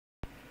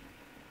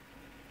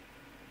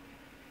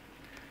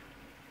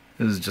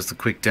This is just a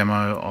quick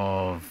demo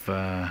of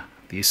the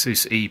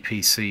ASUS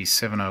EeePC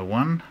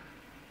 701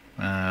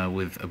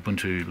 with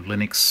Ubuntu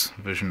Linux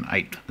version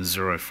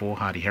 8.04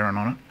 Hardy Heron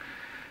on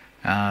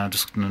it.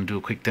 Just going to do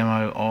a quick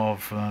demo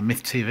of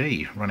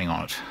MythTV running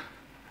on it.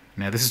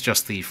 Now this is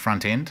just the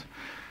front end.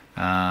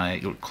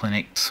 It'll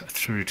connect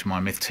through to my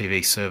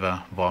MythTV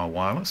server via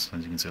wireless.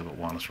 As you can see, I've got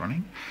wireless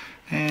running,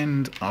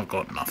 and I've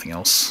got nothing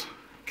else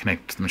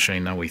connected to the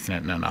machine, no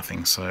Ethernet, no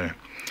nothing, so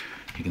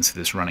you can see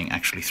this running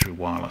actually through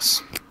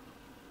wireless.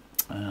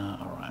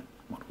 Alright,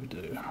 what do we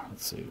do?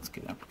 Let's see, let's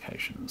get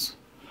applications.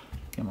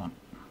 Come on.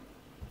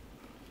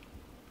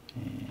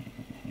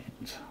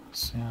 And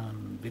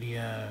sound,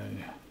 video,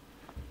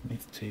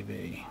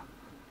 MythTV.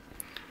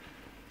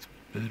 Let's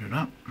boot it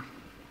up.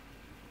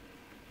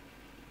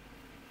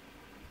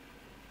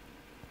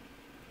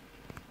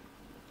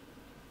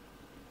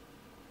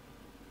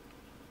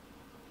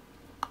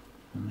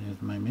 And there's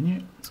the main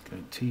menu. Let's go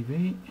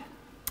TV,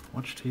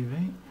 watch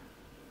TV.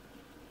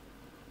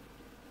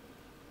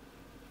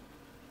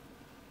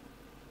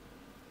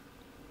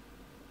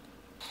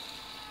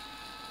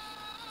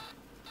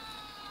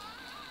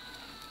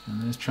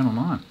 And there's channel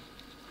 9.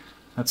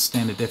 That's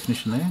standard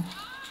definition there.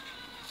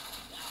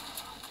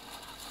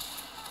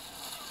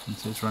 And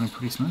so it's running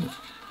pretty smooth.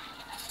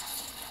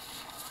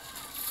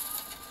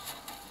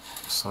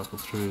 Cycle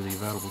through the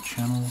available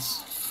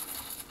channels.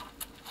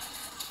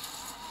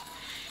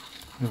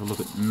 Have a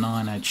look at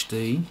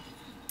 9HD.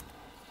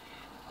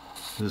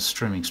 This is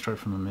streaming straight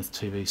from the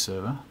MythTV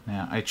server.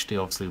 Now HD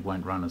obviously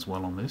won't run as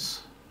well on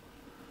this.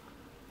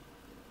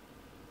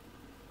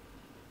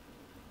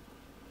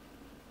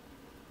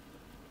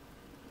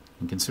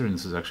 And considering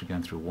this is actually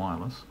going through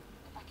wireless,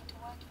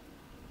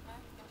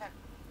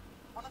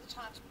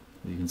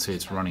 you can see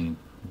it's running in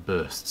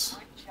bursts.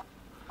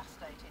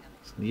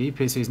 So the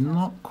EeePC is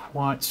not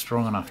quite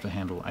strong enough to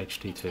handle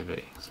HD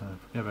TV. So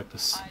if we go back to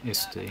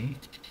SD,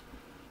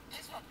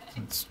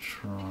 let's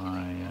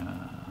try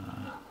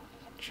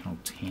channel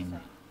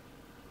 10.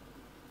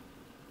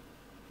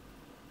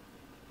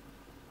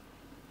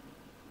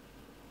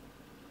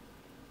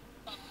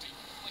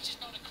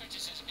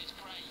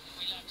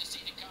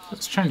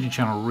 Let's change the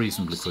channel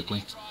reasonably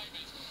quickly.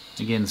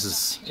 Again, this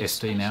is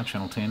SD now,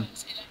 channel 10,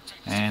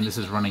 and this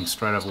is running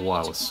straight over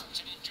wireless,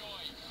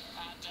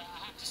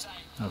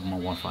 over my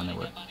Wi-Fi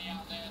network.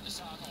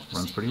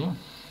 Runs pretty well.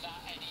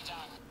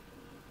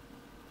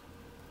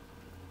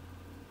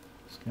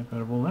 Escape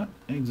out of all that,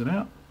 exit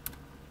out.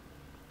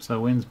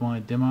 So ends my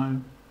demo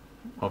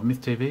of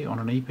MythTV on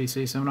an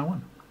EeePC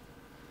 701.